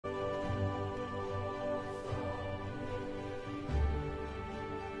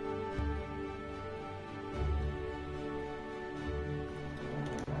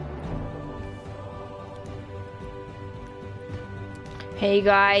Hey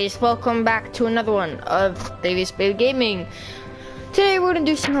guys, welcome back to another one of Davis Bay Gaming. Today we're gonna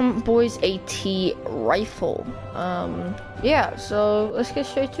do some boys AT rifle. Yeah, so let's get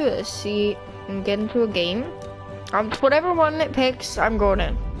straight to it. Let's see and get into a game. Whatever one it picks, I'm going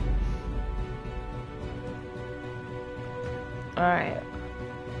in. Alright.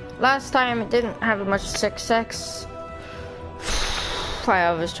 Last time it didn't have much success. I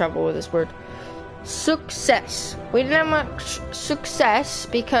always trouble with this word. Success. We didn't have much success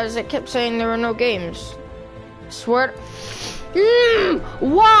because it kept saying there were no games. Swear.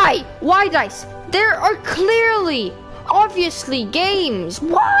 Why? Why, Dice? There are clearly, obviously games.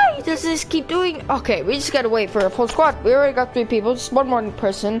 Why does this keep doing? Okay, we just gotta wait for a full squad. We already got 3 people. Just one more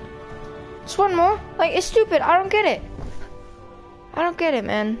person. Just one more. Like, it's stupid. I don't get it. I don't get it,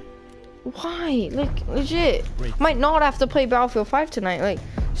 man. Why? Like, legit. Might not have to play Battlefield 5 tonight. Like,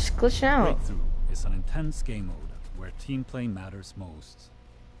 just glitching out. Breakthrough is an intense game mode where team play matters most.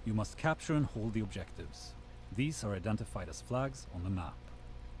 You must capture and hold the objectives. These are identified as flags on the map.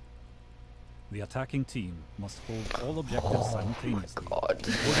 The attacking team must hold all objectives simultaneously. Oh my God,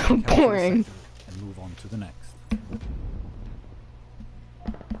 in so order to capture boring. a sector and move on to the next. Good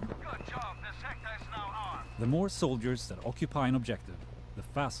job. The sector is now ours. The more soldiers that occupy an objective, the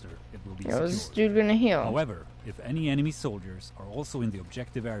faster it will be Yo, is this secured. dude gonna heal? However, if any enemy soldiers are also in the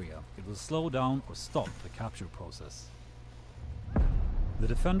objective area, it will slow down or stop the capture process. The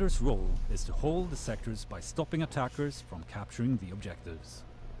defender's role is to hold the sectors by stopping attackers from capturing the objectives.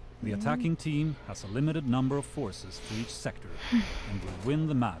 The attacking team has a limited number of forces for each sector and will win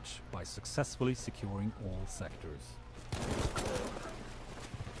the match by successfully securing all sectors.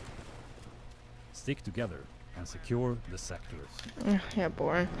 Stick together and secure the sectors. Yeah,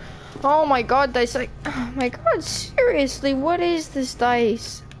 boring. Oh my God, Dice. Like, oh my God, seriously, what is this,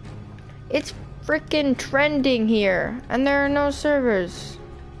 Dice? It's freaking trending here, and there are no servers.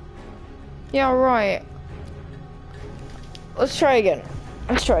 Yeah, right. Let's try again.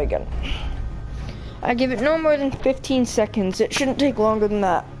 Let's try again. I give it no more than 15 seconds. It shouldn't take longer than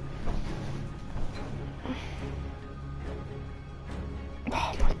that.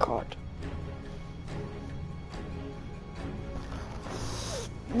 Oh my God.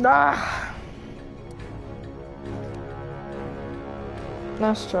 Ah.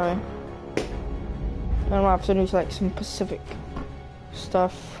 Let's try. Then we'll have to do like some Pacific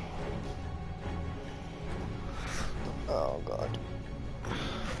stuff. Oh God.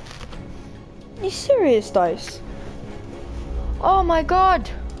 Are you serious, Dice? Oh my God.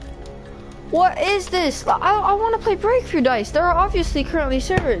 What is this? I want to play Breakthrough, Dice. There are obviously currently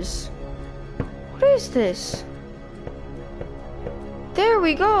servers. What is this? There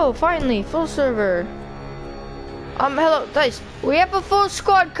we go, finally, full server. Hello, Dice. We have a full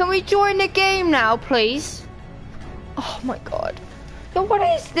squad. Can we join the game now, please? Oh my God. Yo, what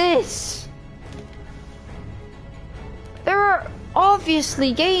is this? There are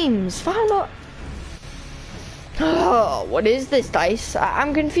obviously games. Found out. Oh, what is this, Dice?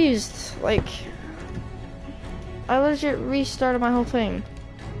 I'm confused. Like, I legit restarted my whole thing.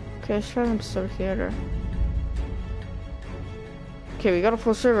 Okay, let's try the Pacific Theater. Okay, we got a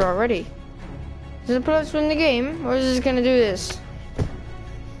full server already. Does it put us in the game, or is this gonna do this?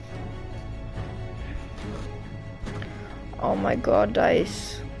 Oh my God,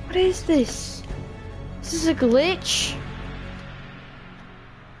 Dice. What is this? Is this a glitch?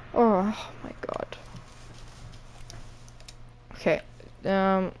 Oh my God. Okay,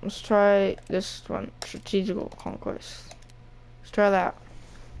 let's try this one. Strategical Conquest. Let's try that.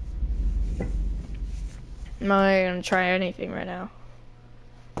 I'm not gonna try anything right now.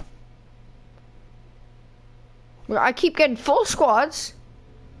 I keep getting full squads.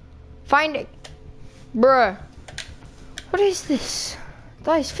 Find it. Bruh. What is this?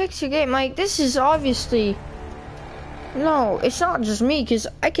 Guys, fix your game. Like, this is obviously... No, it's not just me, because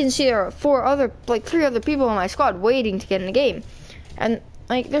I can see there are 3 other people in my squad waiting to get in the game. And,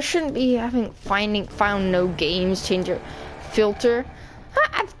 like, there shouldn't be found no games, change your filter.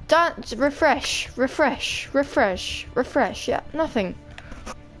 I've done... Refresh. Yeah, nothing.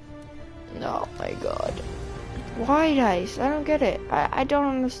 Oh my God. Why, Dice? I don't get it. I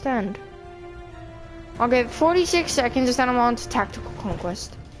don't understand. Okay, 46 seconds, then I'm on to Tactical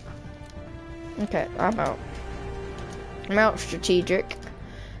Conquest. Okay, I'm out. I'm out strategic.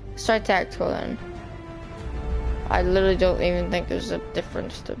 Let's try tactical then. I literally don't even think there's a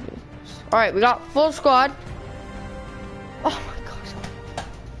difference to this. Alright, we got full squad. Oh my God.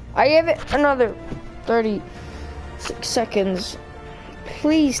 I give it another 36 seconds.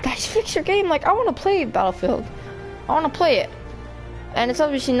 Please, guys, fix your game. Like, I want to play Battlefield. I want to play it. And it's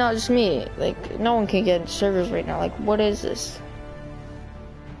obviously not just me. Like, no one can get servers right now. Like, what is this?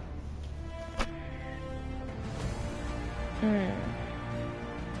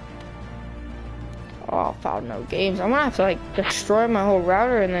 Oh, found no games. I'm gonna have to like destroy my whole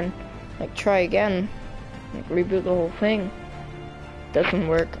router and then like try again. Like reboot the whole thing. Doesn't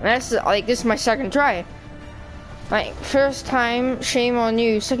work. And that's like this is my second try. Like first time, shame on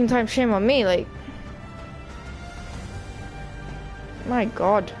you. Second time, shame on me. Like, my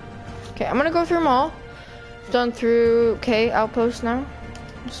God. Okay, I'm gonna go through them all. Done through. Okay, Outpost now.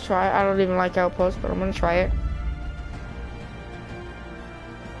 Let's try it. I don't even like Outpost, but I'm gonna try it.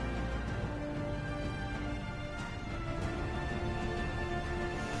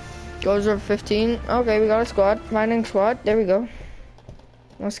 Goes over 15. Okay, we got a squad. Mining squad. There we go.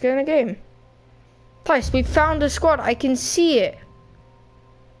 Let's get in a game. Tice, we found a squad. I can see it.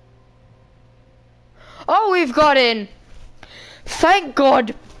 Oh, we've got in. Thank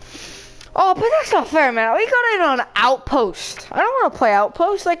God. Oh, but that's not fair, man. We got in on Outpost. I don't want to play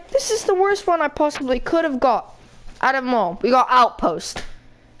Outpost. Like, this is the worst one I possibly could have got out of them all. We got Outpost.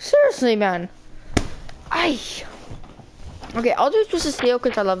 Seriously, man. Okay, I'll do Twisted Steel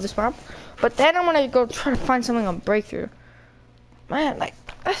because I love this map. But then I'm gonna go try to find something on Breakthrough. Man, like,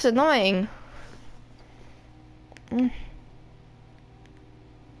 that's annoying.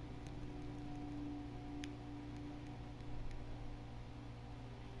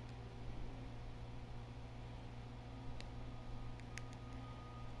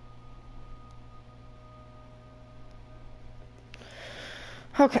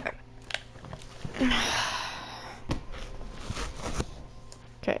 Okay.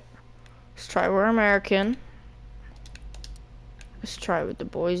 Okay. Let's try we're American. Let's try with the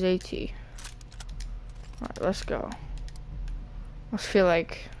boys AT. Alright, let's go. I feel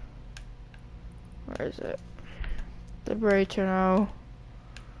like where is it? Liberator now.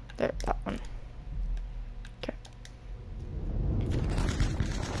 There, that one. Okay.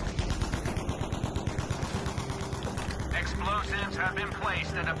 Explosives have been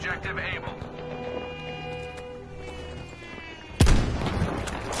placed at objective Able.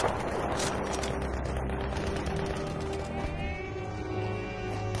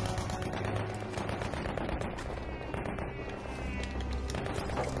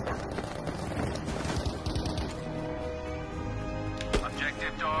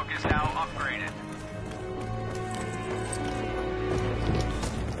 Objective Dog is now upgraded.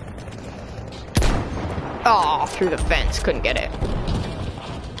 Oh, through the fence, couldn't get it.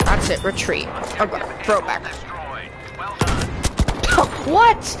 That's it, retreat. Okay, throwback. Well done.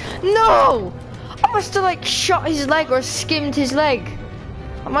 What? No! I must have like shot his leg or skimmed his leg.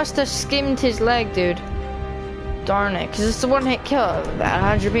 I must have skimmed his leg, dude. Darn it, because it's the one hit kill at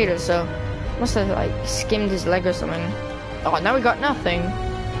 100 meters, so I must have like skimmed his leg or something. Oh, now we got nothing.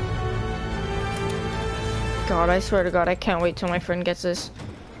 God, I swear to God, I can't wait till my friend gets this.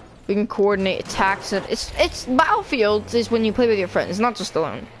 We can coordinate attacks. It's Battlefield is when you play with your friends, not just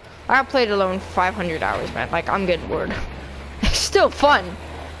alone. I played alone 500 hours, man. Like, I'm getting bored. It's still fun,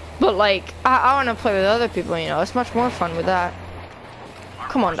 but like, I want to play with other people, you know. It's much more fun with that.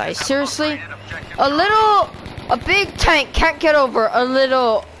 Come on, guys. Seriously? A big tank can't get over a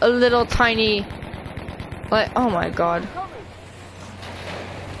little tiny, like, oh my God.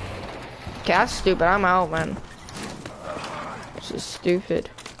 Okay, that's stupid. I'm out, man. This is stupid.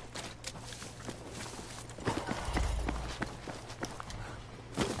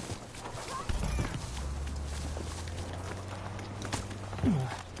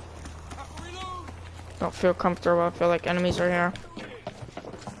 Don't feel comfortable. I feel like enemies are here.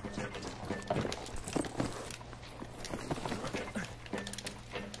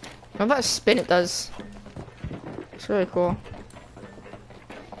 What that spin it does? It's really cool.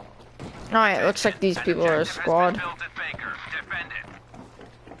 Alright, looks like these people are a squad.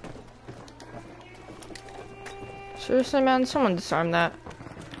 Seriously, man? Someone disarm that.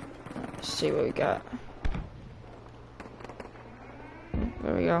 Let's see what we got.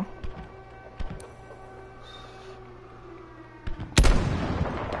 There we go.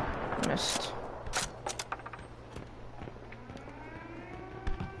 Missed.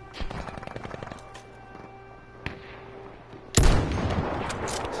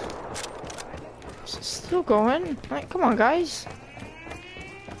 Is it still going? Like, come on, guys.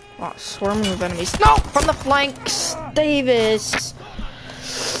 Oh, swarming of enemies. No! From the flanks! Davis!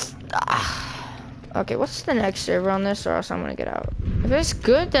 Ah. Okay, what's the next server on this, or else I'm gonna get out. If it's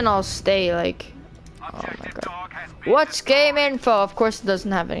good, then I'll stay, like... Oh my God. What's game info? Of course it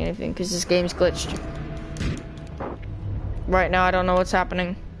doesn't have anything, because this game's glitched. Right now, I don't know what's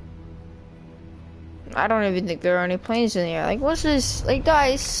happening. I don't even think there are any planes in the air. Like, what's this? Like,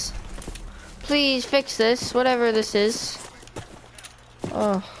 guys, please fix this, whatever this is.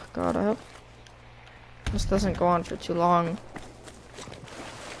 Oh, God, I hope. This doesn't go on for too long.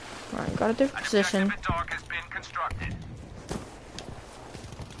 Alright, got a different position. Objective at dark has been constructed.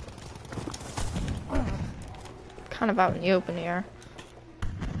 Kind of out in the open here.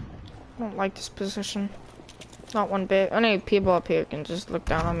 I don't like this position. Not one bit. Any people up here can just look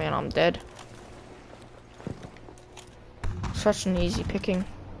down on me and I'm dead. Such an easy picking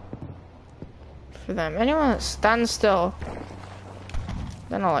for them. Anyone that stands still,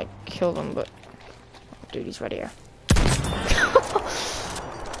 then I'll like kill them, but dude, he's right here.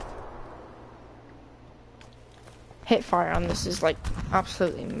 Hit fire on this is like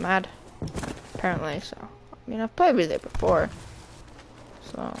absolutely mad, apparently, so I mean I've played with it before.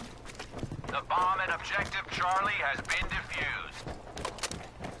 So The bomb at objective Charlie has been defused.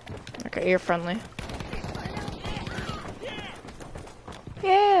 okay, you're friendly.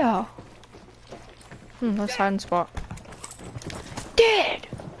 Yeah. Nice hiding spot. Dead.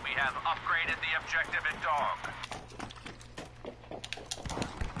 We have upgraded the objective at dog.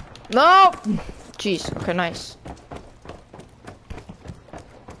 Nope. Jeez. Okay, nice.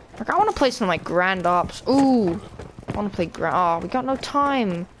 Like, I want to play some like Grand Ops. Ooh. I want to play Grand. Oh, we got no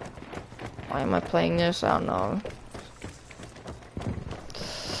time. Why am I playing this? I don't know.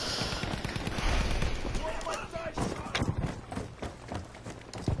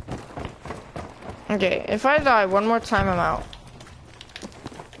 Okay, if I die one more time, I'm out.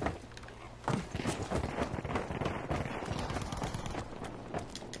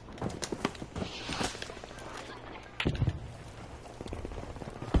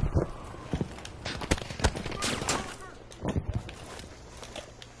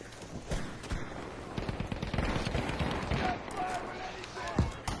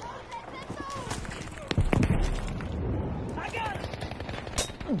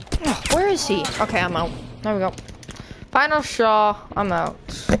 Where is he? Okay, I'm out. There we go. Final shot. I'm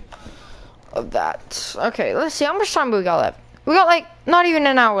out of that. Okay, let's see. How much time we got left? We got like not even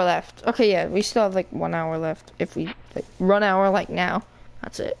an hour left. Okay, yeah, we still have like 1 hour left. If we like run hour like now,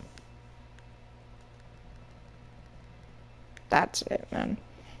 that's it. That's it, man.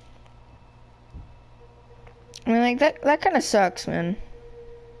 I mean, like that kind of sucks, man.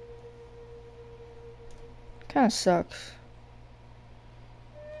 Kind of sucks.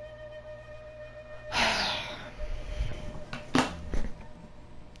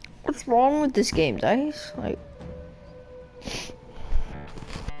 What's wrong with this game, guys? Like,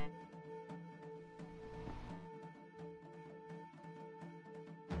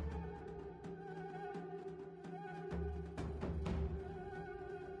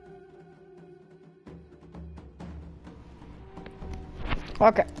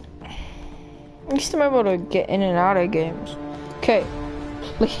 okay. At least I'm able to get in and out of games. Okay.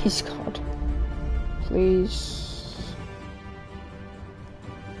 Please, God. Please.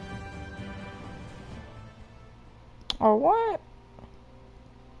 Or what?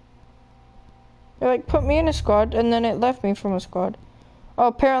 It like put me in a squad and then it left me from a squad. Oh,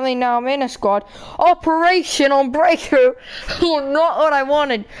 apparently now I'm in a squad. Operation on Breakthrough. Oh, not what I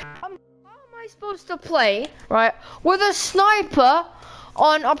wanted. How am I supposed to play, right, with a sniper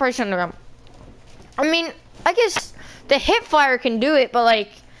on Operation Underground? I mean, I guess the hipfire can do it, but like,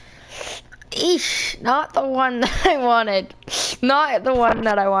 eesh, not the one that I wanted. Not the one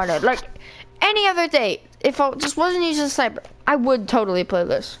that I wanted. Like, any other day, if I just wasn't using a sniper, I would totally play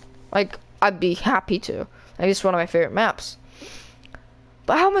this. Like, I'd be happy to. Like, it's one of my favorite maps.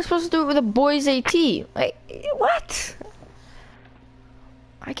 But how am I supposed to do it with a boys AT? Like, what?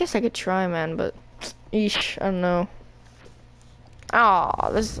 I guess I could try, man, but eesh, I don't know. Oh,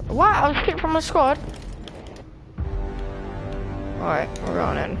 this. What? I was kicked from a squad. Alright, we're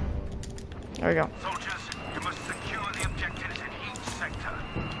going in. There we go. Soldiers, you must secure the objectives in each sector.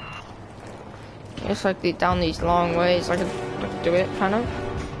 It's like down these long ways. I could do it, kind of.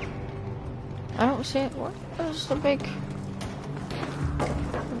 I don't see it. What is the big?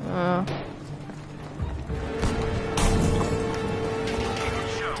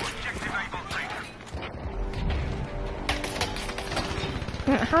 Show objective able taken.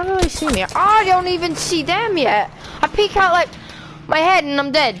 How do they see me? Oh, I don't even see them yet. I peek out like my head and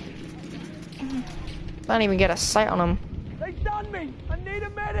I'm dead. I don't even get a sight on them. They done me! I need a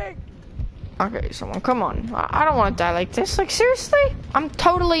medic! Okay, someone, come on. I don't want to die like this. Like, seriously? I'm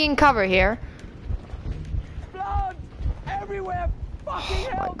totally in cover here. Blood! Everywhere! Fucking Oh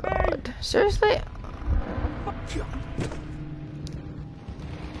my help me! god. Seriously?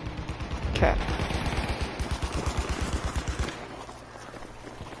 Okay.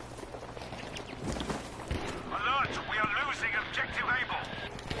 Alert! We are losing objective able.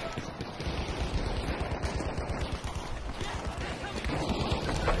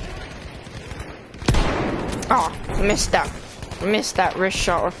 Oh, missed that. Missed that wrist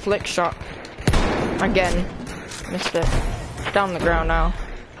shot or flick shot. Again. Missed it. Down the ground now.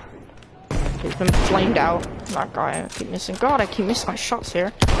 He's been flamed out. That guy, I keep missing. God, I keep missing my shots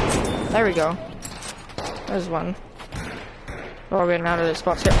here. There we go. There's one. Oh, we're getting out of this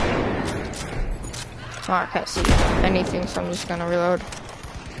spot here. Oh, I can't see anything, so I'm just gonna reload.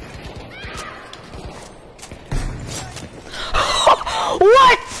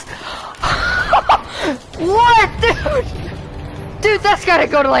 What? What, dude? Dude, that's gotta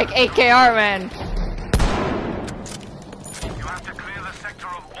go to like AKR, man. You have to clear the sector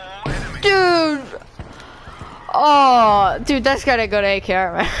of all enemies. Dude. Oh, dude, that's gotta go to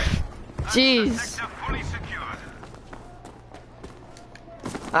AKR, man. Jeez. Sector fully secured.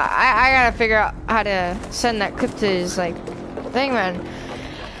 I gotta figure out how to send that clip to his, like, thing, man.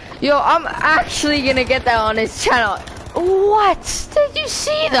 Yo, I'm actually gonna get that on his channel. What? Did you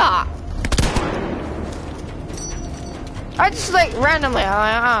see that? I just, like, randomly,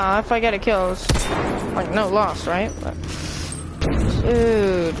 if I get a kill, it's, like, no loss, right? But,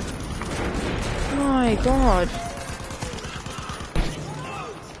 dude. My God.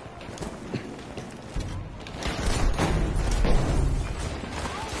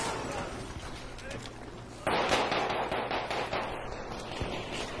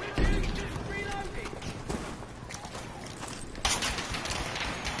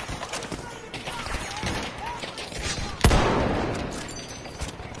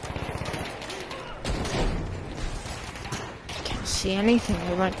 See anything,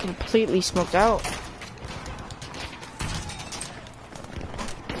 they went completely smoked out.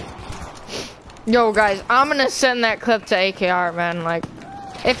 Yo guys, I'm gonna send that clip to AKR, man. Like,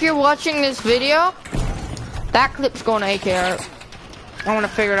 if you're watching this video, that clip's going to AKR. I wanna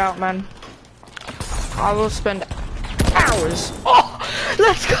figure it out, man. I will spend hours. Oh,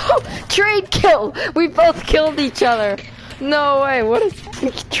 let's go! Trade kill! We both killed each other. No way, what a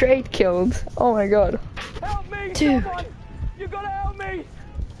trade killed. Oh my God. Help me, Dude. someone! You gotta help me!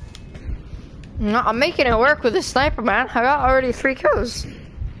 No, I'm making it work with this sniper, man. I got already 3 kills.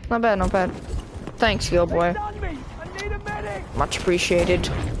 Not bad, not bad. Thanks, Gil boy. They stunned me! I need a medic! Much appreciated.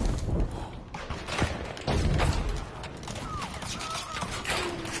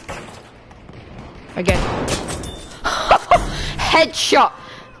 Again. Headshot!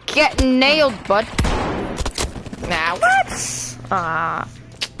 Get nailed, bud. Nah, what? Ah.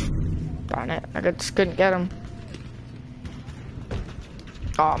 Darn it. I just couldn't get him.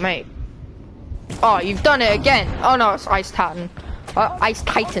 Oh, mate. Oh, you've done it again. Oh, no, it's Ice Titan. Ice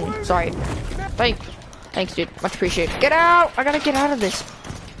Titan, sorry. Thanks, dude. Much appreciated. Get out! I gotta get out of this.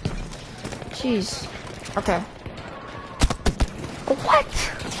 Jeez. Okay.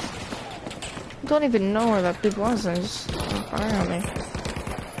 What? I don't even know where that dude was. And just firing on me.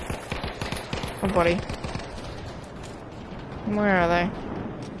 Oh, buddy. Where are they?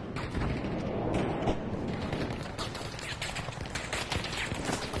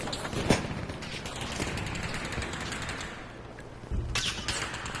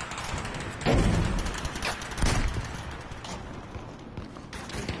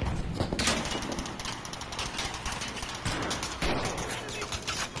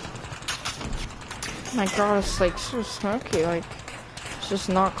 My God, it's like so smoky, like it's just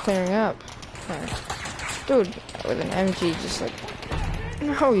not clearing up. Like, dude, with an MG, just like,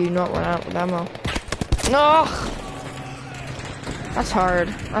 how are you not run out with ammo? No, that's hard.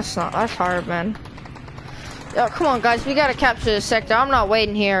 That's hard, man. Yo, come on, guys, we gotta capture this sector. I'm not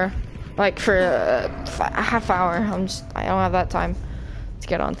waiting here, like for a half hour. I don't have that time to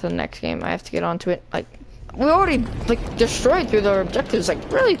get on to the next game. I have to get onto it. Like, we already like destroyed through the objectives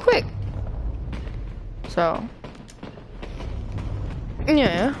like really quick. So,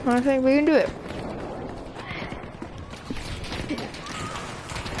 yeah, I think we can do it.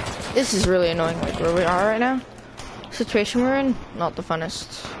 This is really annoying, like where we are right now. Situation we're in, not the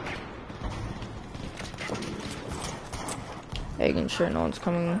funnest. Making sure no one's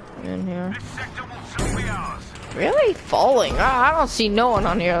coming in here. This sector will soon be ours. Really? Falling? I don't see no one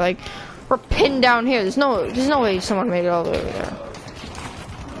on here. Like, we're pinned down here. There's no way someone made it all the way over there.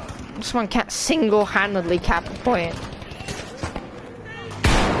 Someone can't single-handedly cap a point.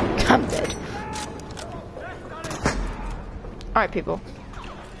 I'm dead. Alright, people.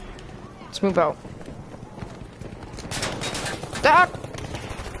 Let's move out. Stop!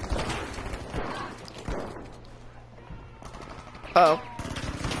 Uh-oh.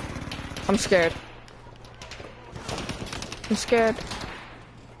 I'm scared. I'm scared.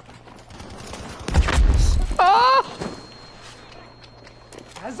 Oh!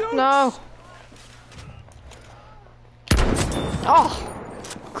 No. Oh,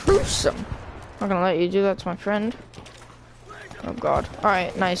 gruesome. I'm not gonna let you do that to my friend. Oh god.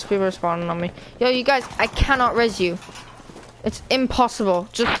 Alright, nice. People are spawning on me. Yo, you guys, I cannot res you. It's impossible.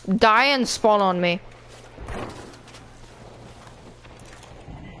 Just die and spawn on me.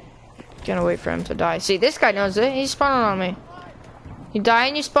 Gonna wait for him to die. See, this guy knows it. He's spawning on me. You die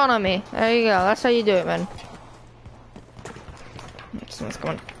and you spawn on me. There you go. That's how you do it, man. Someone's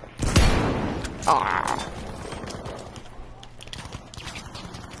coming. Ah.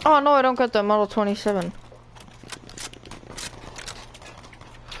 Oh no, I don't got the Model 27.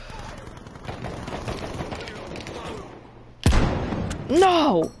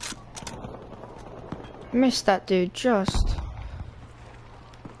 No! Missed that dude just.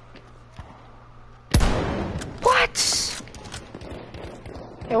 What?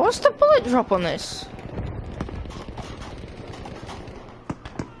 Yeah, what's the bullet drop on this?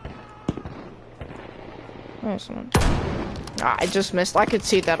 There's someone. Ah, I just missed. I could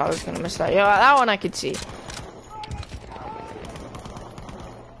see that I was gonna miss that. Yeah, that one I could see.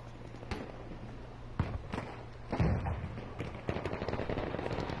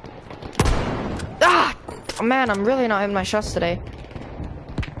 Ah! Oh, man, I'm really not hitting my shots today.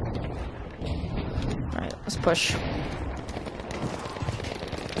 Alright, let's push.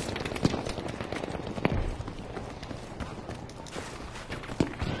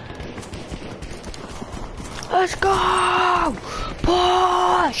 Let's go!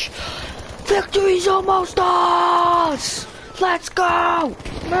 Push! Victory's almost us! Let's go!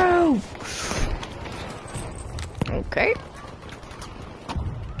 Move! Okay.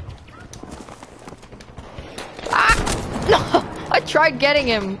 Ah! No! I tried getting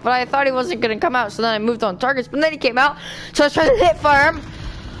him, but I thought he wasn't gonna come out, so then I moved on targets, but then he came out, so I was trying to hit fire him,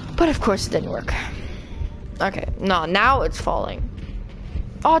 but of course it didn't work. Okay, no, now it's falling.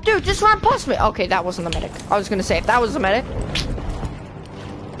 Oh, dude, just run past me. Okay, that wasn't the medic. I was gonna say, if that was the medic.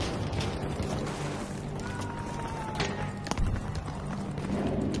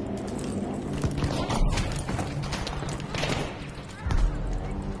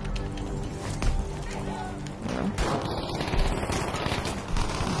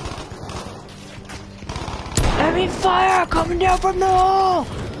 Enemy fire coming down from the wall.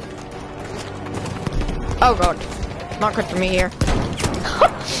 Oh, God. Not good for me here.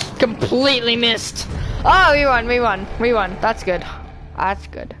 Completely missed. Oh, we won. That's good. That's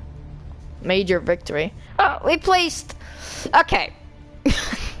good. Major victory. Oh, we placed. Okay.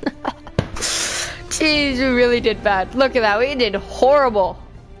 Jeez, we really did bad. Look at that. We did horrible.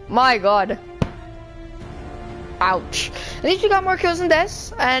 My God. Ouch. At least we got more kills than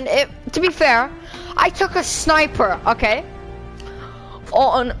this. And to be fair, I took a sniper, okay,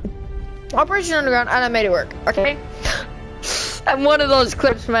 on Operation Underground, and I made it work, okay? And one of those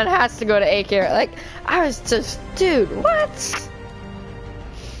clips, man, has to go to AK. Like, I was just, dude, what?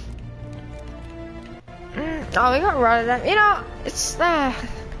 Oh, we got Rotterdam. You know, it's,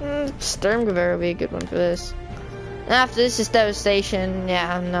 Sturmgewehr would be a good one for this. And after this is Devastation.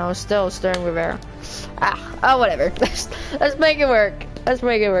 Yeah, no, still Sturmgewehr. Oh, whatever. Let's make it work. Let's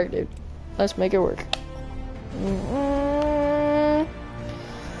make it work, dude. Let's make it work.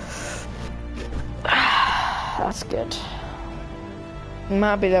 That's good. I'm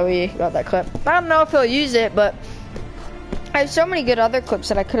happy that we got that clip. I don't know if he'll use it, but I have so many good other clips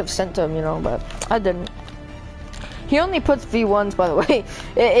that I could have sent to him, you know, but I didn't. He only puts V1s, by the way,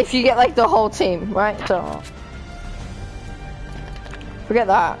 if you get like the whole team, right? So forget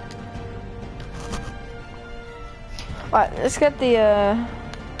that. Alright, let's get the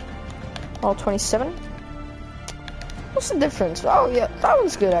all 27. What's the difference? Oh yeah, that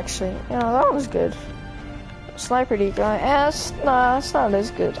one's good actually. Yeah, that one's good. Sniper decoy. Yeah, it's not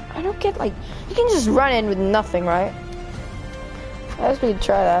as good. I don't get, like, you can just run in with nothing, right? I guess we could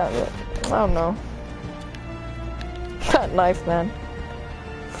try that, but I don't know. That knife, man.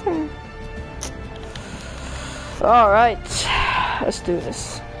 Alright, let's do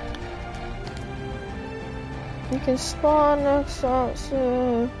this. You can spawn us out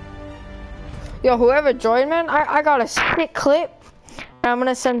soon. Yo, whoever joined, man, I got a sick clip. And I'm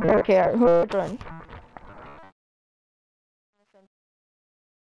gonna send it here. Whoever joined.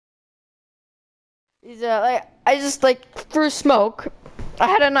 He's like, I just like threw smoke. I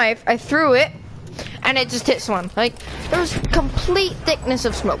had a knife, I threw it, and it just hit someone. Like, there was complete thickness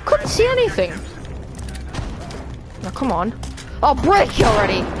of smoke. Couldn't see anything. Now, come on. Oh, break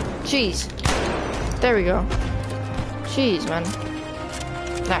already. Jeez. There we go. Jeez, man.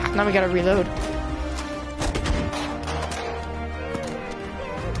 Now we gotta reload.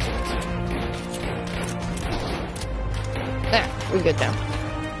 There, we're good now.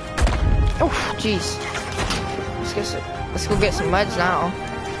 Oh, jeez. Let's go get some meds now.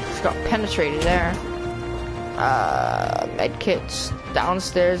 just got penetrated there. Medkit's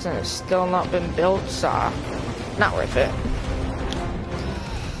downstairs and it's still not been built, so not worth it.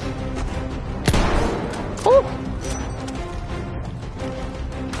 Ooh.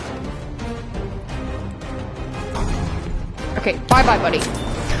 Okay, bye-bye, buddy.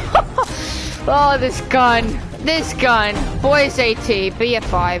 Oh, this gun. This gun. Boys AT,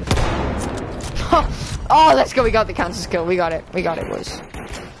 BF5. Oh, let's go. We got the cancel skill. We got it. We got it, boys.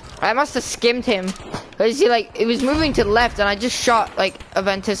 I must have skimmed him. Because he, like, it was moving to the left, and I just shot, like, of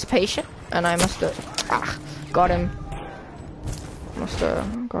anticipation. And I must have... got him. Must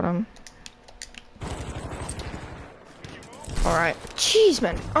have got him. Alright. Jeez,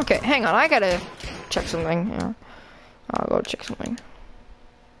 man. Okay, hang on. I gotta check something. Yeah. I'll go check something.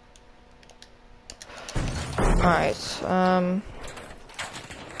 Alright,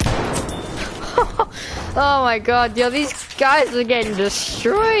 oh my god, yo, these guys are getting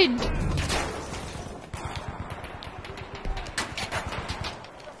destroyed.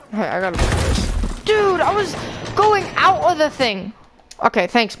 Hey, I gotta do this. Dude, I was going out of the thing. Okay,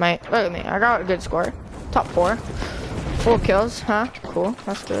 thanks, mate. Look at me. I got a good score. Top 4. 4 kills, huh? Cool.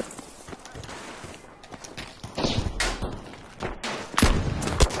 That's good.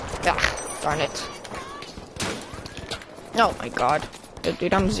 Ah, darn it. Oh my god.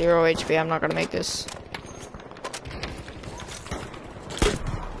 Dude, I'm 0 HP. I'm not gonna make this.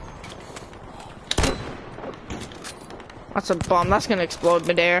 That's a bomb. That's gonna explode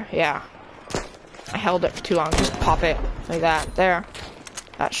midair. Yeah. I held it for too long. Just pop it. Like that. There.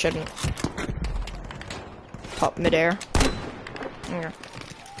 That shouldn't. Pop midair. Yeah.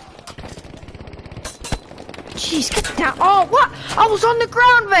 Jeez, get down. Oh, what? I was on the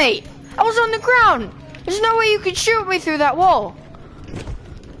ground, mate. I was on the ground. There's no way you could shoot me through that wall.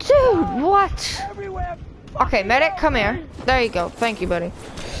 Dude, what? Okay, medic, come here. There you go. Thank you, buddy.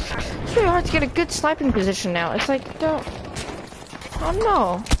 It's really hard to get a good sniping position now. It's like, don't... Oh,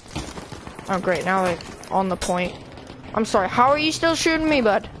 no. Oh, great. Now, like, on the point. I'm sorry. How are you still shooting me,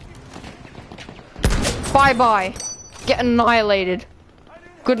 bud? Bye-bye. Get annihilated.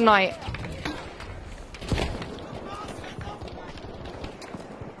 Good night.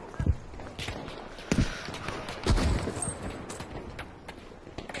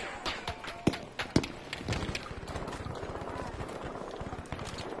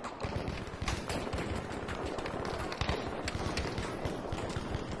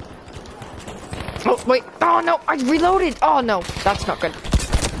 Oh, wait. Oh, no. I reloaded. Oh, no. That's not good.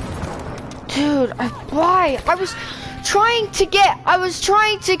 Dude, why? I was trying to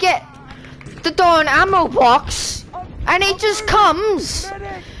get the darn ammo box, and it just comes.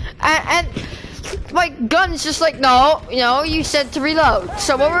 And my gun's just like, no, you know, you said to reload.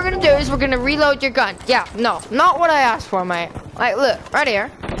 So what we're gonna do is we're gonna reload your gun. Yeah, no, not what I asked for, mate. Like, look, right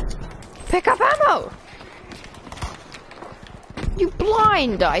here. Pick up ammo. You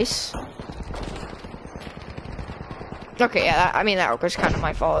blind dice. Okay, yeah, I mean, that was kind of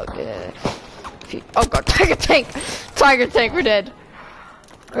my fault. Oh god, Tiger Tank! Tiger Tank, we're dead.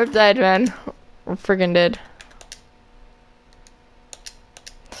 We're dead, man. We're freaking dead.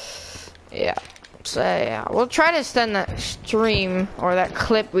 Yeah. So, yeah, we'll try to send that stream, or that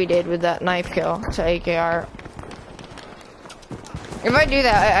clip we did with that knife kill to AKR. If I do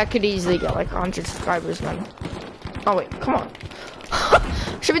that, I could easily get like 100 subscribers, man. Oh wait, come on.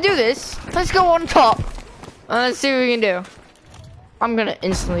 Should we do this? Let's go on top. Let's see what we can do. I'm gonna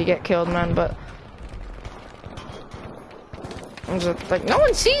instantly get killed, man, but... I'm just like, no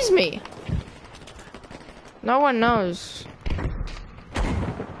one sees me! No one knows.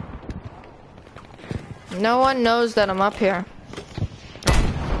 No one knows that I'm up here.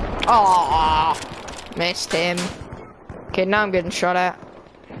 Oh, missed him. Okay, now I'm getting shot at.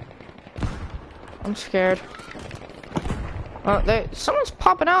 I'm scared. Oh, there, someone's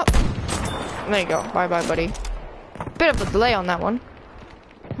popping out. There you go. Bye-bye, buddy. Bit of a delay on that one.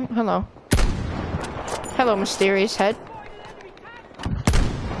 Oh, hello. Hello, mysterious head.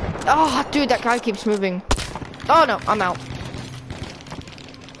 Oh, dude, that guy keeps moving. Oh, no, I'm out.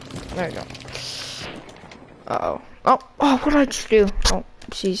 There you go. Uh-oh. Oh, what did I just do? Oh,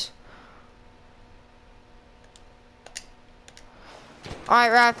 jeez.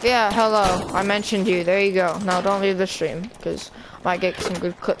 Alright, Raph, yeah, hello. I mentioned you. There you go. Now, don't leave the stream, because I might get some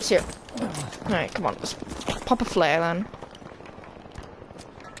good clips here. Alright, come on. Let's pop a flare, then.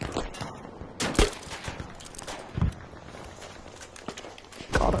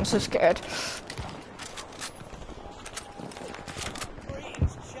 God, I'm so scared.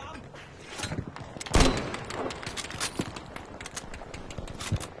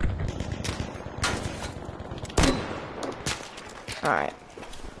 Alright.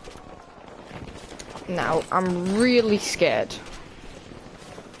 Now, I'm really scared.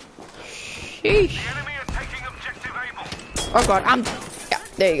 Sheesh. The enemy are taking objective Able. Oh god, yeah,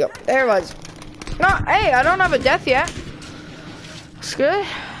 there you go. There it was. No, hey, I don't have a death yet. That's good.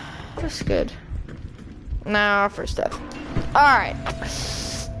 That's good. Now, first death. Alright.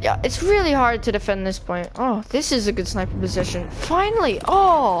 Yeah, it's really hard to defend this point. Oh, this is a good sniper position. Finally!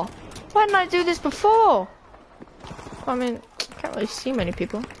 Oh! Why didn't I do this before? I mean, I can't really see many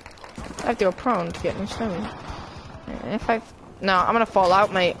people. I have to go prone to get no stone. If I... No, I'm gonna fall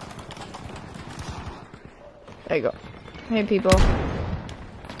out, mate. There you go. Hey, people.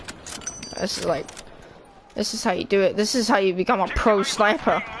 This is like... This is how you do it. This is how you become a pro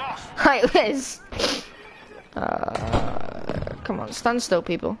sniper. Like this. Come on, stand still,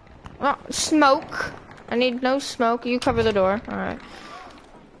 people. Oh, smoke. I need no smoke. You cover the door. Alright.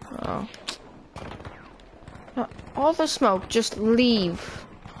 Oh. All the smoke, just leave.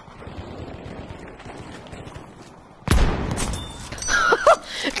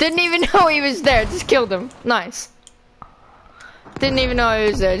 Didn't even know he was there, just killed him. Nice. Didn't even know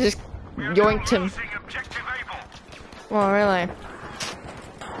he was there, just yoinked him. Oh, really?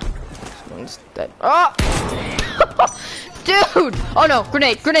 Someone's dead. Oh! Dude! Oh no,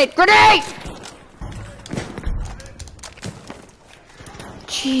 grenade, grenade, grenade!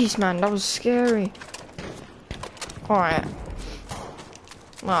 Jeez, man, that was scary. Alright.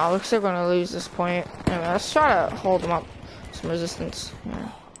 Well, looks like we're gonna lose this point. Anyway, let's try to hold them up. Some resistance.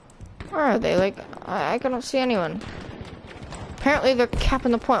 Yeah. Where are they? Like, I cannot see anyone. Apparently they're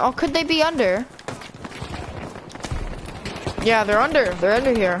capping the point. Oh, could they be under? Yeah, they're under. They're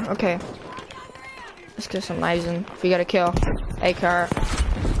under here. Okay. Let's get some knives in. If we got a kill. Hey, car.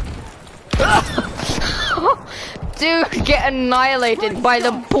 Dude, get annihilated by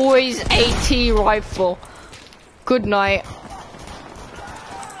the boys' AT rifle. Good night.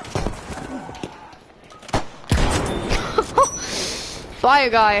 Bye,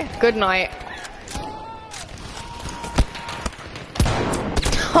 guy. Good night.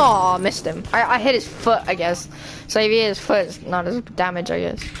 Oh, missed him. I hit his foot, I guess. So if he hit his foot, it's not as damage, I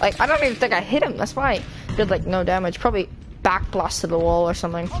guess. Like, I don't even think I hit him. That's why I did, like, no damage. Probably back blast to the wall or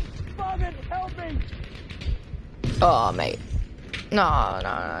something. Help me! Oh, mate. No,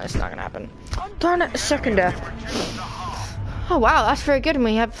 it's not gonna happen. Darn it, second death. Oh, wow, that's very good. And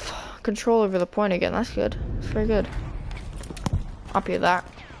we have control over the point again. That's good. That's very good. Happy with that.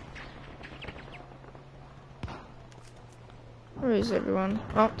 Where is everyone?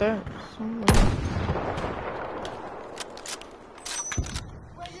 Oh, there.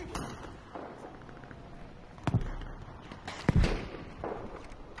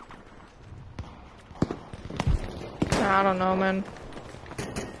 I don't know, man.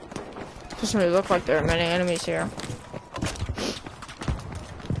 Doesn't really look like there are many enemies here.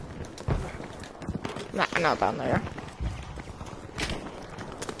 Nah, not down there.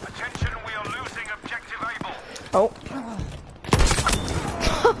 Attention, we are losing objective Able. Oh.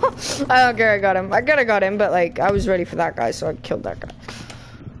 I don't care, I got him. I could have got him, but like, I was ready for that guy, so I killed that guy.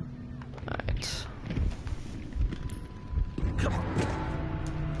 Alright.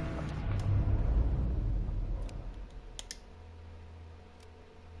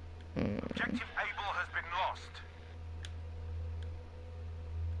 Objective Able has been lost.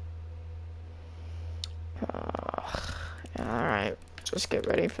 Alright, let's get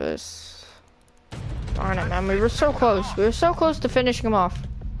ready for this. Darn it, man, we were so close. We were so close to finishing him off.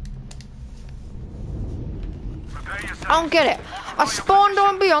 I don't get it. I spawned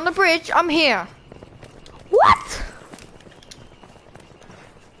on beyond the bridge. I'm here. What?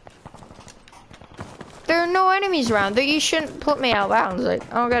 There are no enemies around. You shouldn't put me out of bounds. Like,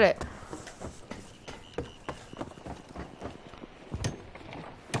 I don't get it.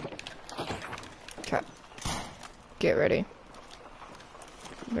 Okay. Get ready.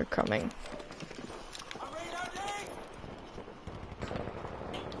 They're coming.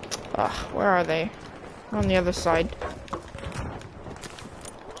 Where are they? On the other side.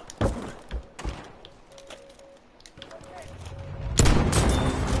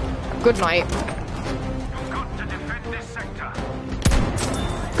 Good night. You've got to defend this sector.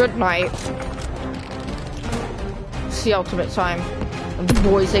 Good night. It's the ultimate time of the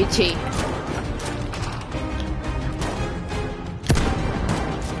boys AT.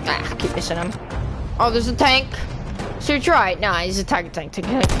 Ah, keep missing him. Oh, there's a tank. So you try. Nah, he's a tank. Took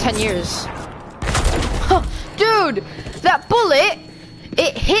 10 years. Dude, that bullet,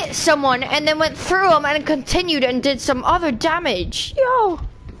 it hit someone and then went through them and continued and did some other damage. Yo.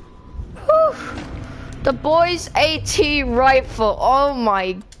 Whew. The boys AT rifle. Oh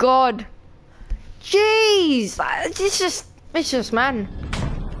my god. Jeez. It's just man.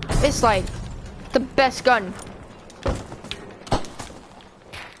 It's like The best gun.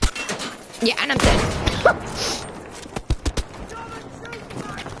 Yeah, and I'm dead.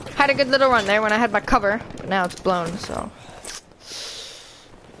 Had a good little run there when I had my cover, but now it's blown, so.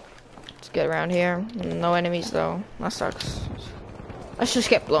 Let's get around here. No enemies though. That sucks. Let's just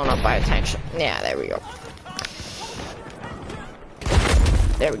get blown up by a tank shot. Yeah, there we go.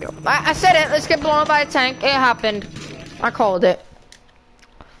 There we go. I said it. Let's get blown up by a tank. It happened. I called it.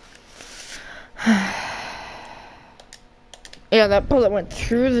 Yeah, that bullet went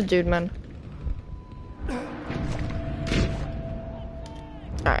through the dude, man.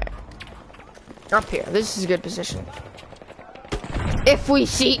 Alright. Up here. This is a good position. If we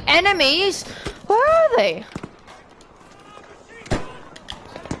see enemies, where are they?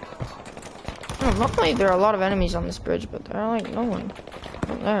 Oh, luckily there are a lot of enemies on this bridge, but there are like no one.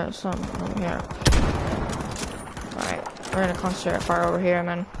 Oh, there's some over here. Alright, we're gonna concentrate fire over here,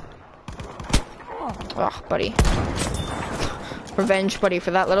 man. Oh, buddy. Revenge, buddy,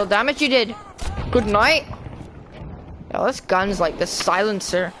 for that little damage you did. Good night. Yo, this gun's like the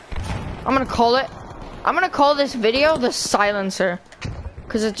silencer. I'm gonna call this video the silencer.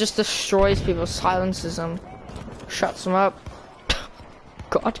 Because it just destroys people, silences them. Shuts them up.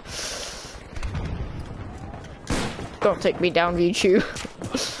 God. Don't take me down, YouTube.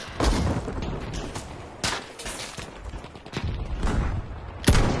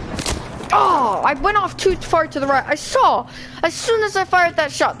 Oh, I went off too far to the right. I saw, as soon as I fired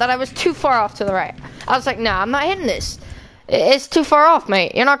that shot, that I was too far off to the right. I was like, nah, I'm not hitting this. It's too far off,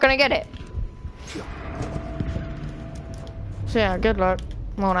 mate. You're not gonna get it. So yeah, good luck.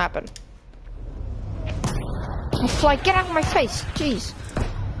 Won't happen. Oh, fly, get out of my face. Jeez.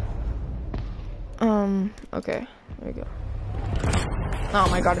 Okay. There we go. Oh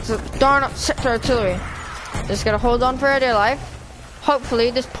my god, it's a darn sector artillery. Just gotta hold on for our dear life. Hopefully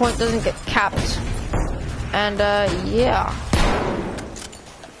this point doesn't get capped. And yeah.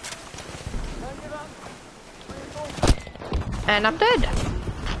 And I'm dead.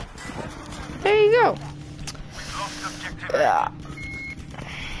 There you go. Yeah.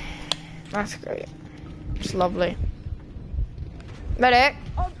 That's great. It's lovely. Medic!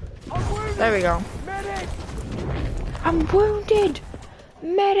 There we go. Medic! I'm wounded!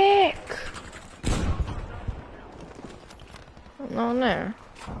 Medic! No, there.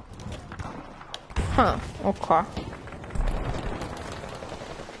 Huh, okay.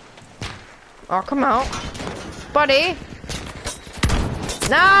 Oh, come out. Buddy!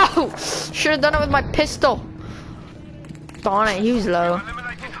 No! Should have done it with my pistol. Darn it, he was low.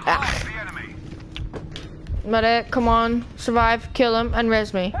 Ah. Medic, come on. Survive, kill him, and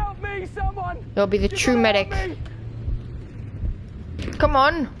res me. Help me, someone! You'll be the true medic. Come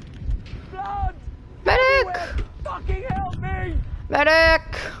on. Blood! Medic! Fucking help me! Medic!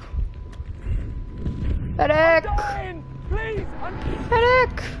 Medic! Dying! Please!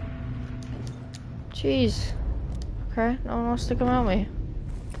 Medic! Jeez. Okay, no one wants to come help me.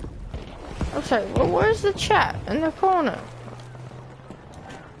 I'm sorry, well, where's the chat? In the corner.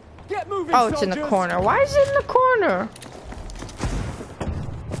 Get moving, Oh, it's in the soldiers. corner. Why is it in the corner?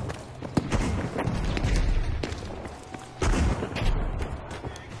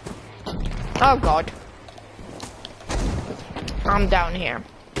 Oh god. I'm down here.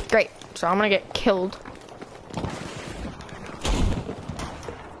 Great. So I'm gonna get killed.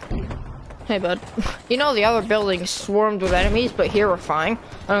 Hey bud. You know the other buildings swarmed with enemies, but here we're fine.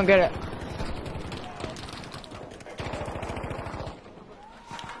 I don't get it.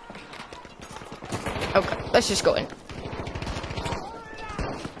 Okay, let's just go in.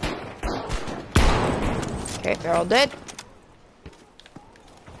 Okay, they're all dead.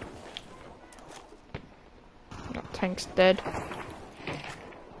 That tank's dead.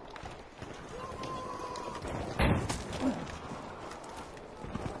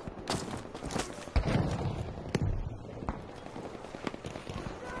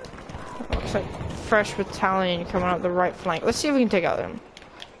 Looks like fresh battalion coming out the right flank. Let's see if we can take out them.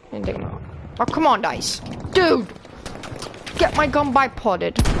 We can take them out. Oh, come on, Dice. Dude! Get my gun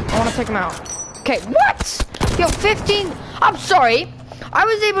bipoded. I want to take him out. Okay, what? Yo, 15. I'm sorry. I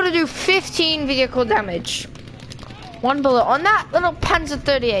was able to do 15 vehicle damage. One bullet on that little Panzer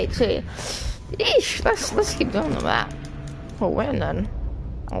 38 too. Eesh, let's keep doing that. We'll win then.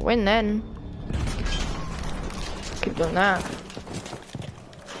 I'll win then. Keep doing that.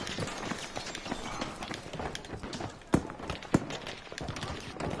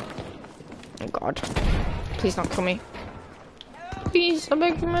 Oh god. Please don't kill me. Please, I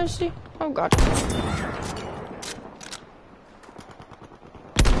beg for mercy. Oh god.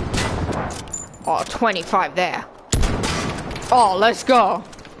 Oh, 25 there. Oh, let's go.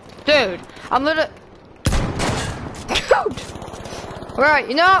 Dude, I'm literally... Dude! Where are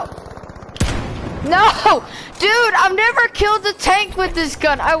you? No! No! Dude, I've never killed the tank with this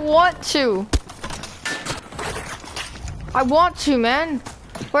gun. I want to. I want to, man.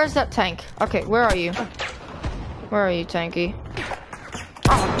 Where's that tank? Okay, where are you? Where are you, tanky?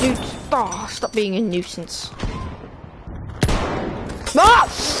 Oh, dude. Oh, stop being a nuisance. Ah!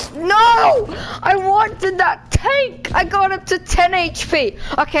 No! I wanted that tank! I got up to 10 HP.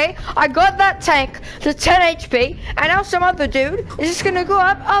 Okay, I got that tank to 10 HP, and now some other dude is just gonna go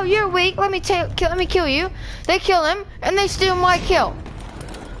up. Oh, you're weak. Let me kill you. They kill him, and they steal my kill.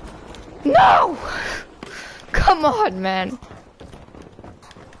 No! Come on, man.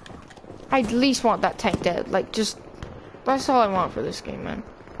 I at least want that tank dead. Like, just... That's all I want for this game, man.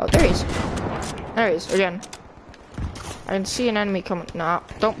 Oh, there he is. There he is, again. I can see an enemy coming. Nah,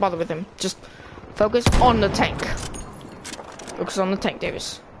 don't bother with him. Just focus on the tank. Focus on the tank,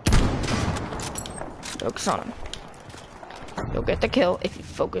 Davis. Focus on him. You'll get the kill if you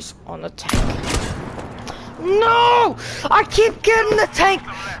focus on the tank. No! I keep getting the tank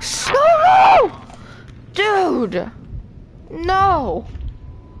so low! Dude! No!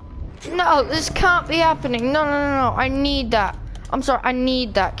 No, this can't be happening. No, no, no, no. I need that. I'm sorry, I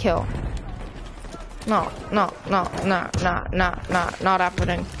need that kill. No, no, no, no, no, no, no, not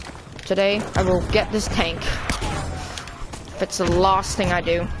happening. Today, I will get this tank. If it's the last thing I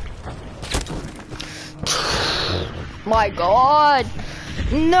do. My God!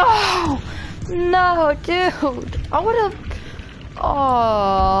 No! No, dude! I would've...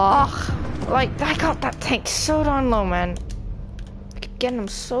 Oh... Like, I got that tank so darn low, man. I keep getting him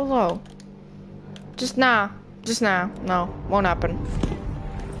so low. Just now. Just now. No, won't happen.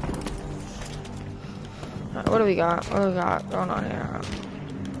 What do we got? What do we got going on here?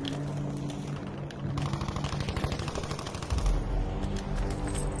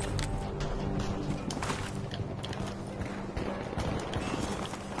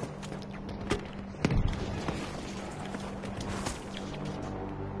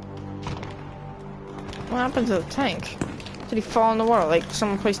 What happened to the tank? Did he fall in the water? Like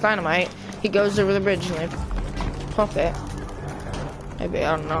someone placed dynamite? He goes over the bridge and they pop it. Maybe,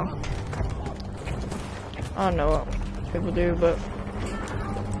 I don't know. I don't know what people do, but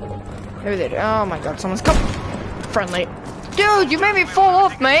maybe they do. Oh my God, someone's come friendly. Dude, you made me fall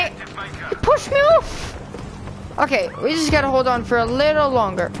off, mate. You pushed me off. Okay, we just gotta hold on for a little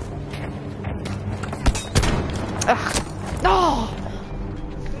longer. Ugh. No.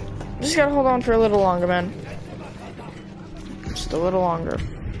 Just gotta hold on for a little longer, man. Just a little longer.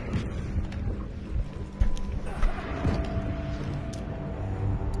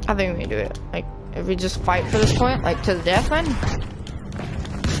 I think we can do it. Like, if we just fight for this point, like to the death, man,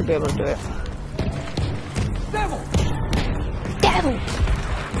 should be able to do it. Devil! Devil!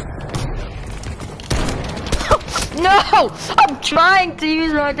 No! I'm trying to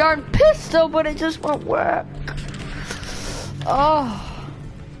use my darn pistol, but it just won't work. Oh.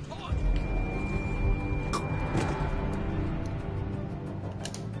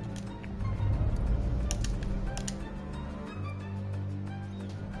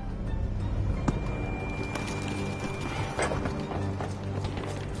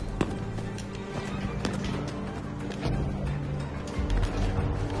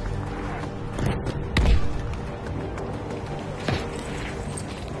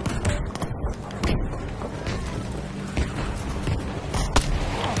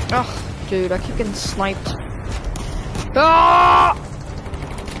 Oh, dude, I keep getting sniped. Ah!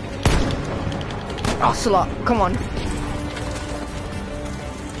 Ocelot, come on.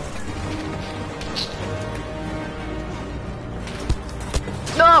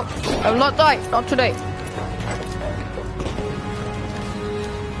 No! I will not die, not today.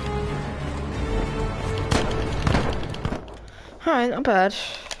 Alright, not bad.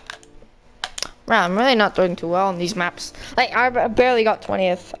 Wow, I'm really not doing too well on these maps. Like, I barely got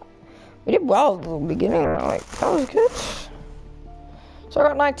 20th. We did well at the beginning, like, that was good. So I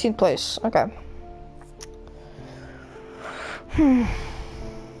got 19th place, okay.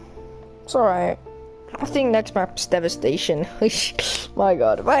 It's alright. I think next map's Devastation. My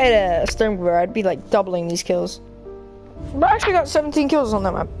God, if I had a Stormbringer, I'd be like doubling these kills. But I actually got 17 kills on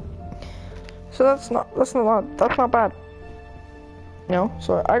that map. So that's not bad. You know,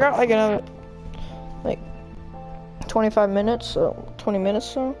 so I got like another, like 25 minutes, so 20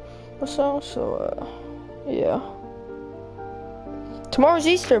 minutes or so, yeah. Tomorrow's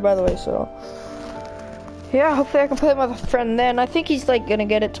Easter, by the way, so yeah, hopefully I can play it with a friend then. I think he's like gonna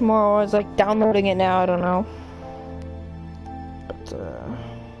get it tomorrow. I was like downloading it now, I don't know. But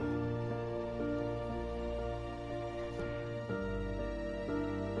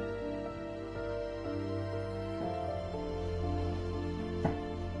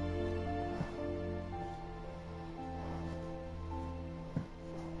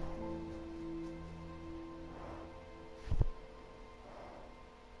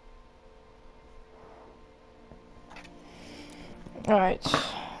Alright.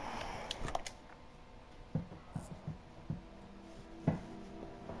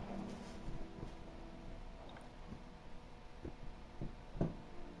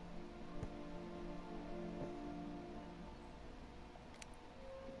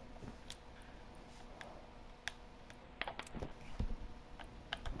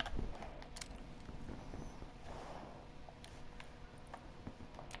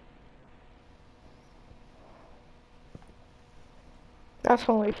 That's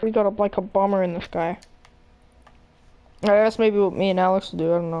only if we got like a bomber in the sky. I guess maybe what me and Alex will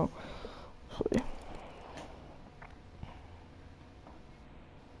do, I don't know. I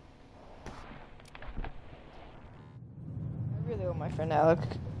really want my friend Alex.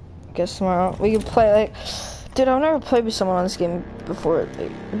 Guess tomorrow we can play like, dude, I've never played with someone on this game before.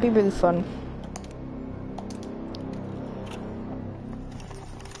 It'd be really fun.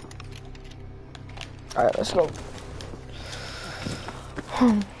 Alright, let's go.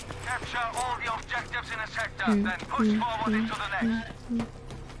 Capture all the objectives in a sector, then push forward into the next.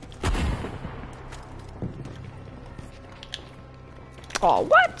 Oh,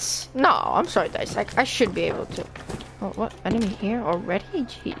 what? No, I'm sorry, Dice. I should be able to. Oh, what? Enemy here already?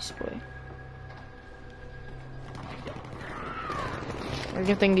 Jeez, boy.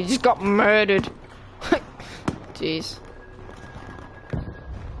 I think he just got murdered. Jeez. Oh,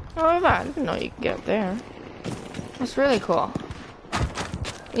 look at that. I didn't know you could get there. That's really cool.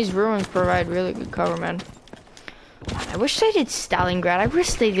 These ruins provide really good cover, man. I wish they did Stalingrad. I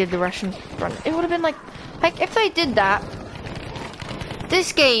wish they did the Russian front. It would have been like if they did that,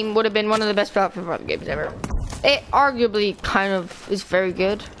 this game would have been one of the best Battlefield games ever. It arguably kind of is very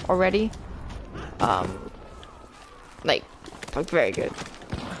good already. Like very good.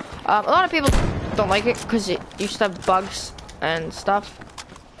 A lot of people don't like it because it used to have bugs and stuff.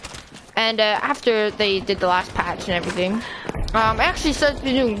 And after they did the last patch and everything, it actually started to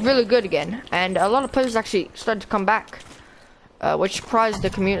be doing really good again. And a lot of players actually started to come back, which surprised the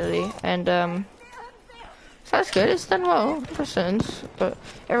community. And so that's good. It's done well ever since. But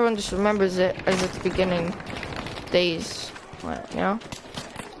everyone just remembers it as its beginning days, you know?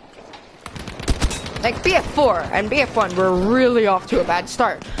 Like BF4 and BF1 were really off to a bad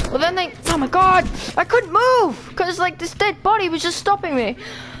start. Well then oh my god, I couldn't move! Cause like this dead body was just stopping me.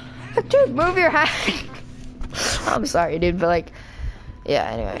 Like, dude, move your hand. I'm sorry, dude, but like, yeah,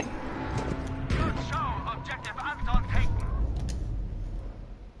 anyway. Good show, objective Anton taken.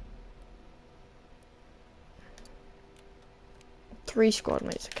 3 squad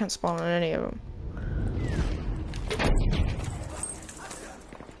mates, I can't spawn on any of them.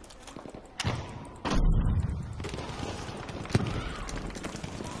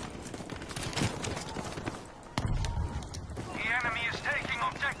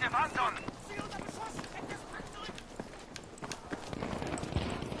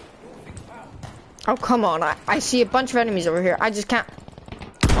 Oh, come on. I see a bunch of enemies over here. I just can't.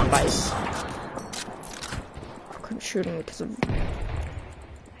 Come on, guys. I couldn't shoot him because of...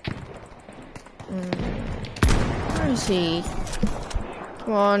 Where is he?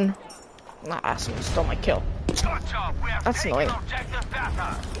 Come on. Nah, someone stole my kill. That's annoying.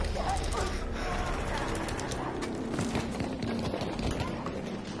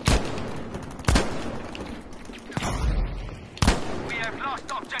 We have lost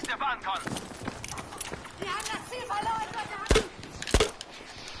objective Anton.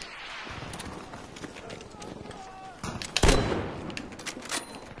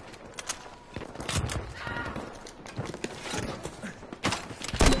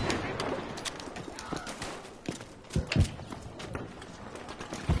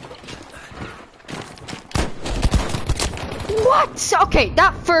 What? Okay,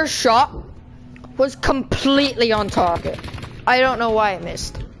 that first shot was completely on target. I don't know why it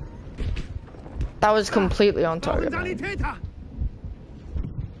missed. That was completely on target, man.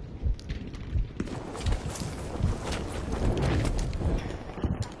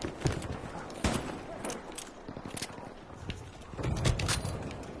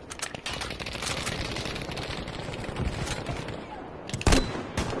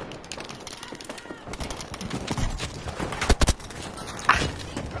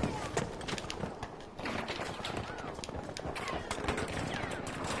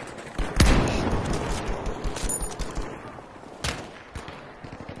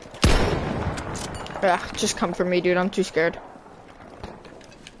 Yeah, just come for me, dude. I'm too scared.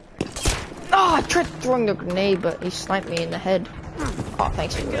 Oh, I tried throwing the grenade, but he sniped me in the head. Oh,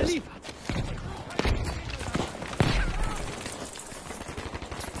 thanks for this.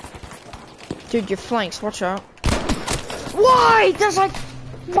 Dude, your flanks, watch out. Why?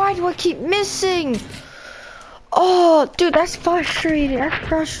 Why do I keep missing? Oh, dude, that's frustrating. That's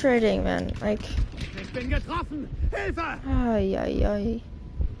frustrating, man. Like, Ich bin getroffen! Hilfe! ay, ay, ay.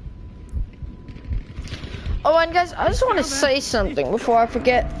 Oh, and guys, I just want to say something before I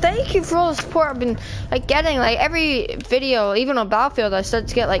forget. Thank you for all the support I've been like getting. Like every video, even on Battlefield, I start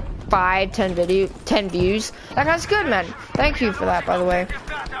to get like 5, 10 views. Like that's good, man. Thank you for that, by the way.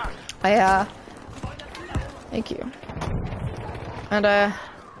 Thank you. And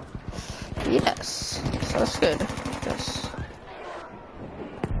yes, so that's good. Yes.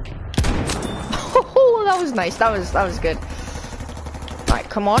 Oh, that was nice. That was good. All right,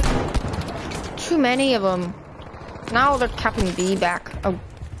 come on. Too many of them. Now they're capping B back. Oh,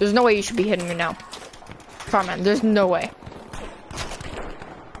 there's no way you should be hitting me now. Come on, man. There's no way.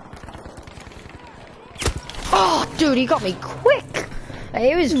 Oh, dude, he got me quick.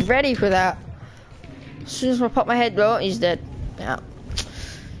 He was ready for that. As soon as I pop my head, oh, he's dead. Yeah.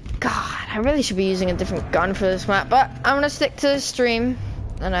 God, I really should be using a different gun for this map, but I'm gonna stick to the stream,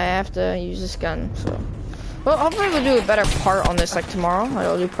 and I have to use this gun. So, well, hopefully we'll do a better part on this like tomorrow.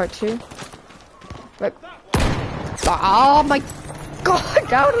 I'll do part 2. Like, oh my God,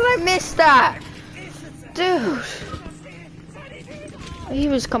 how did I miss that? Dude. He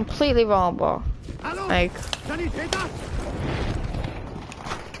was completely vulnerable. Like,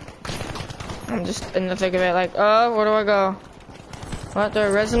 I'm just in the thick of it, like, oh, where do I go? What, do I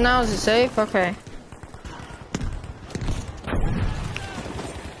res him now? Is it safe? Okay.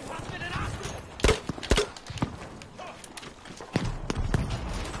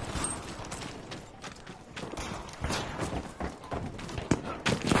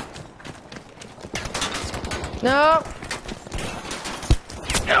 No.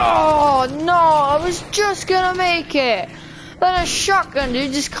 Oh no, I was just gonna make it. Then a shotgun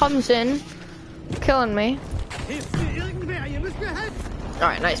dude just comes in, killing me.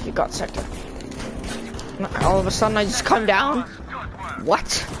 Alright, nice, we got sector. All of a sudden I just come down.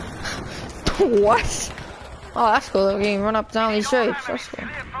 What? What? Oh, that's cool, we can run up down these shapes. That's cool.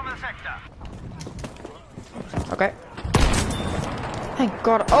 Okay. Thank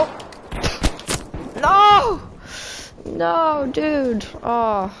God. Oh! No! No, dude.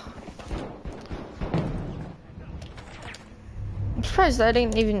 Oh. I'm surprised I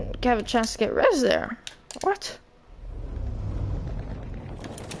didn't even have a chance to get res there. What?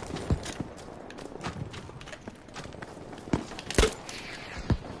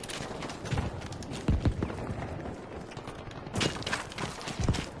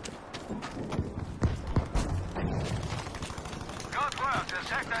 Good work. The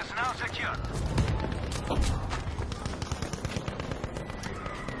sector is now secure.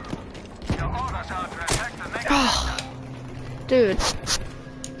 Your orders are to attack the next. Oh, dude,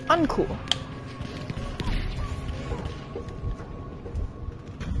 uncool.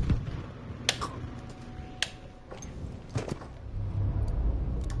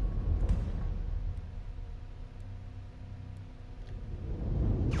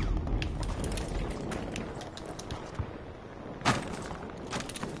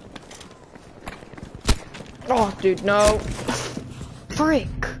 Oh, dude, no. Freak.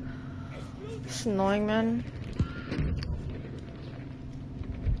 It's annoying, man.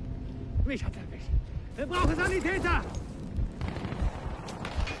 Mich hat's erwischt. Wir brauchen Sanitäter!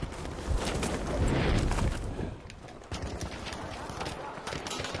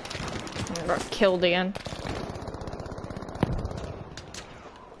 I got killed again.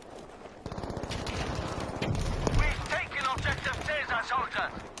 We've taken objective Caesar,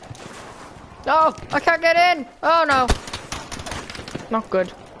 soldiers. No, I can't get in. Oh no. Not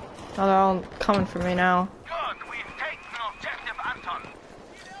good. Oh, they're all coming for me now. Good. We've taken objective Anton.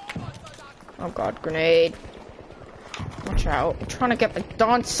 Oh god, grenade. Watch out. I'm trying to get my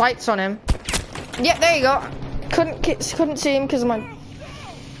darn sights on him. Yeah, there you go. Couldn't see him because of my...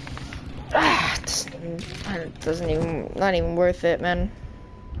 it doesn't even... Not even worth it, man.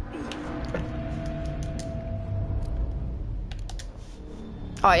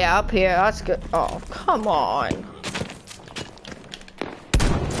 Oh yeah, up here. That's good. Oh, come on.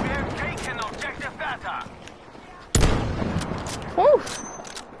 We have taken objective Beta. Woo.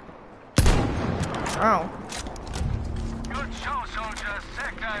 Oh. Good show, soldiers.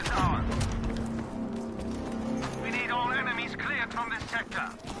 Sector is ours. We need all enemies cleared from this sector.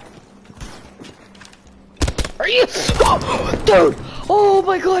 Are you? Oh, dude! Oh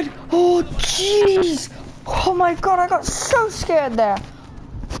my god! Oh jeez! Oh my god! I got so scared there.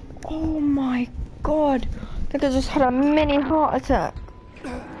 Oh my god! I think I just had a mini heart attack.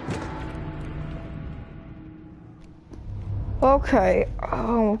 Okay.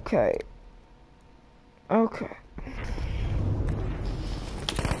 Oh, okay. Okay.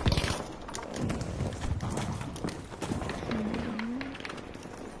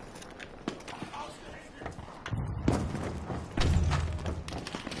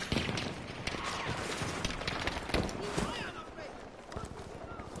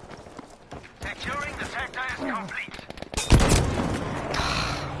 complete.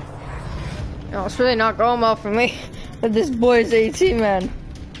 No, it's really not going well for me with this boy's AT, man.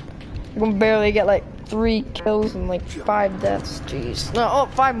 I can barely get like 3 kills and like 5 deaths. Jeez. No, oh,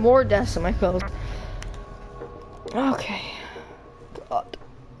 5 more deaths than my kills. Okay. God.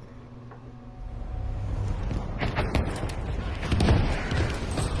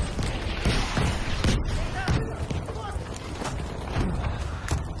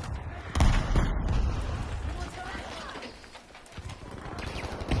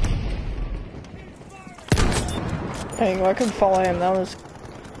 There you go, I can follow him. That was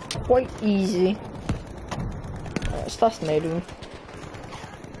quite easy. It's fascinating.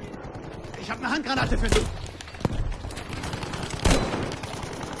 Ich habe eine Handgranate für Sie.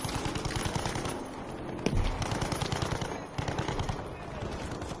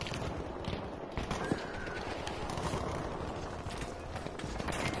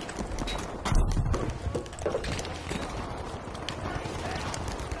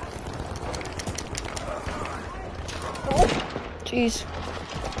 Jeez.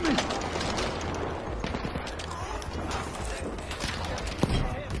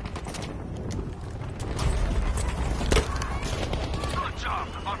 Good job.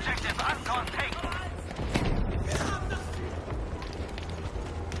 Objective Anton taken.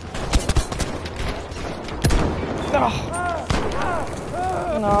 Oh.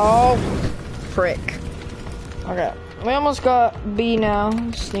 No. Frick. Okay. We almost got B now.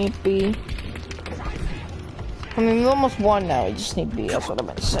 Just need B. I mean, we almost won now. We just need B. That's what I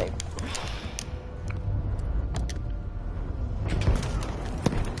meant to say.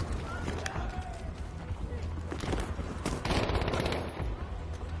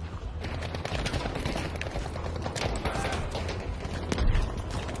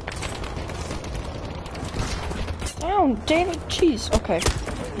 Oh, damn it, jeez. Okay.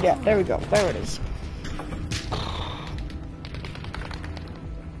 Yeah, there we go. There it is.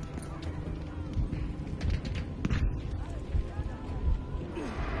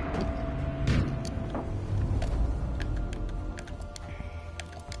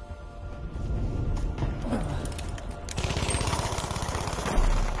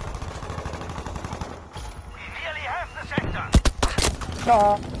 We nearly have the sector.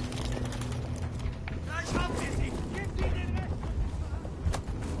 Oh.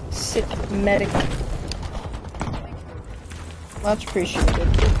 Sick medic. Much appreciated.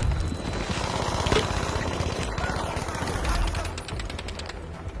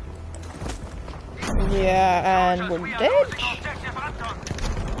 Yeah, and we're dead. Objective Anton.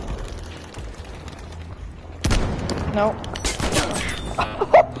 Nope.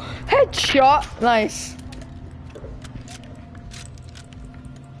 Headshot. Nice.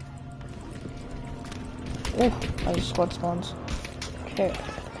 Ooh, I just squad spawns. Okay.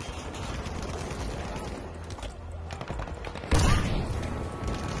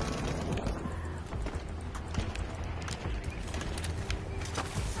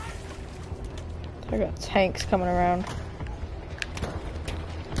 I got tanks coming around.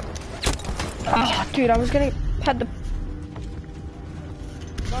 Oh, dude, I was gonna had the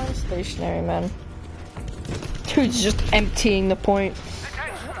stationary, man. Dude's just emptying the point.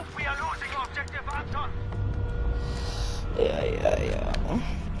 Attention, we are losing objective Anton. Yeah.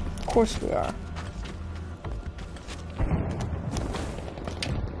 Of course we are.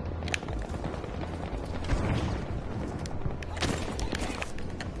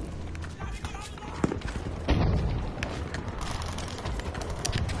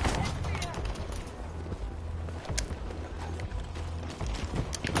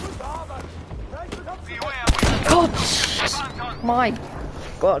 God, my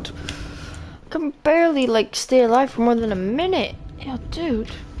God, I can barely like stay alive for more than a minute. Yo,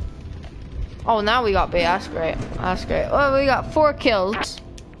 dude. Oh, now we got B. That's great. That's great. Well, we got 4 kills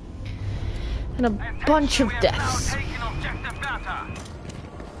and a bunch of deaths.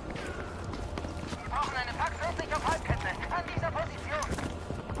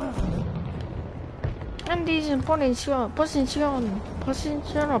 Andy's in position. Position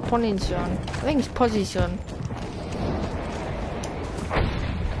or position? I think it's position.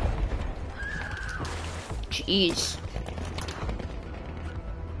 Jeez.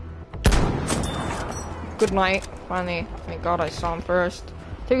 Good night. Finally. Thank God I saw him first.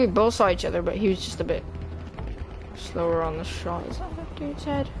 I think we both saw each other, but he was just a bit slower on the shot. Is that that dude's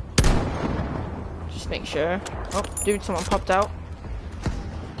head? Just make sure. Oh, dude, someone popped out.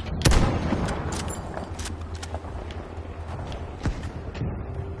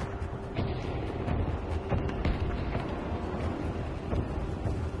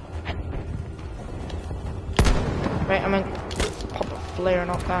 Right, I'm gonna pop a flare,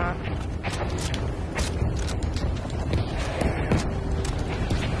 not that.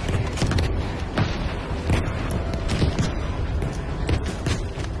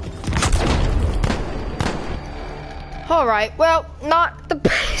 Alright, well, not the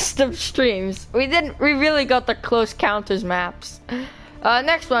best of streams. We really got the close counters maps.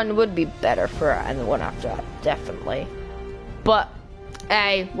 Next one would be better for and the one after that, definitely. But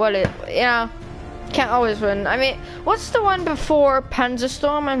hey, can't always win. I mean, what's the one before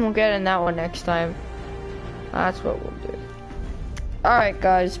Panzerstorm? And we'll get in that one next time. That's what we'll do. Alright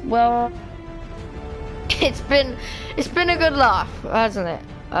guys, well, it's been a good laugh, hasn't it?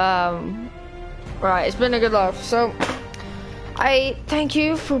 Right, it's been a good laugh. So I thank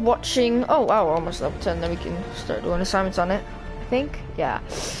you for watching. Oh wow, we're almost level 10, then we can start doing assignments on it, I think. Yeah.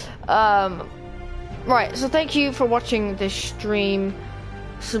 Right, so thank you for watching this stream.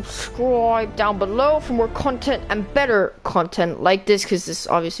 Subscribe down below for more content and better content like this, because this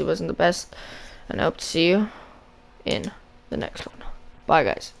obviously wasn't the best. And I hope to see you in the next one. Bye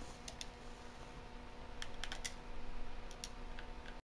guys.